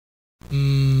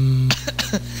I'm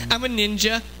a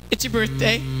ninja. It's your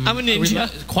birthday. I'm a ninja.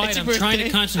 Quiet, I'm trying to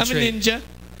concentrate. I'm a ninja.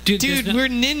 Dude, no, we're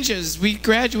ninjas. We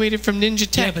graduated from Ninja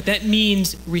Tech. Yeah, but that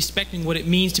means respecting what it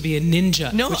means to be a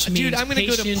ninja. No, which dude, means I'm gonna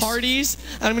go to patience. parties.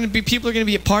 People are gonna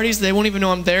be at parties. They won't even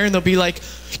know I'm there, and they'll be like,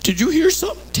 "Did you hear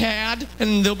something, Tad?"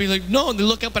 And they'll be like, "No." And they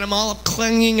look up, and I'm all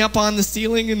clinging up on the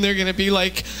ceiling, and they're gonna be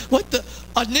like, "What the?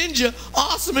 A ninja?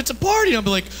 Awesome! It's a party." And I'll be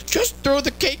like, "Just throw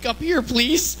the cake up here,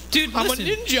 please." Dude, I'm listen.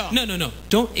 a ninja. No.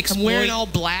 Don't exploit. I'm wearing all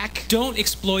black. Don't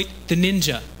exploit the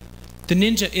ninja. The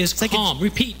ninja is like calm.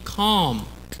 Repeat, calm.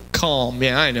 Calm,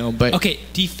 yeah, I know, but... Okay,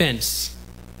 defense.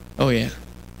 Oh, yeah.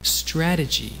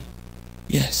 Strategy.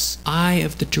 Yes. Eye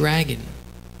of the dragon.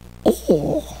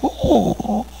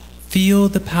 Oh. Feel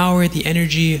the power, the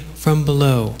energy from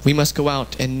below. We must go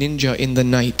out and ninja in the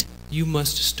night. You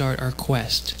must start our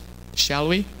quest. Shall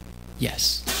we?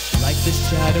 Yes. Like the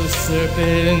shadow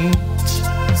serpent.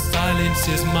 Silence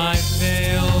is my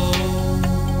veil.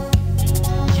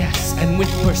 Yes, and with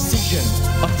precision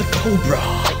of the cobra.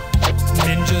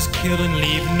 Ninjas kill and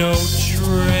leave no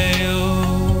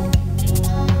trail.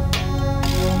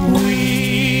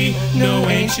 We know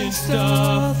ancient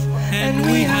stuff, and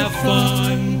we have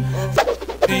fun.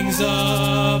 Things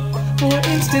up. For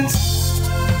instance,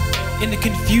 in the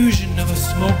confusion of a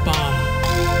smoke bomb,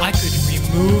 I could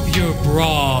remove your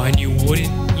bra and you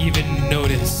wouldn't even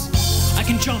notice. I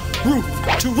can jump roof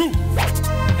to roof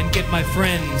and get my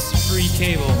friends free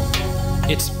cable.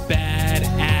 It's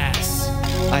badass.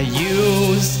 I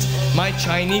used my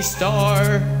Chinese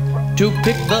star to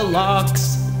pick the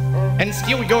locks and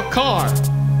steal your car.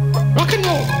 Rock and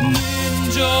roll.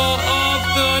 Ninja of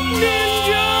the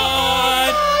night.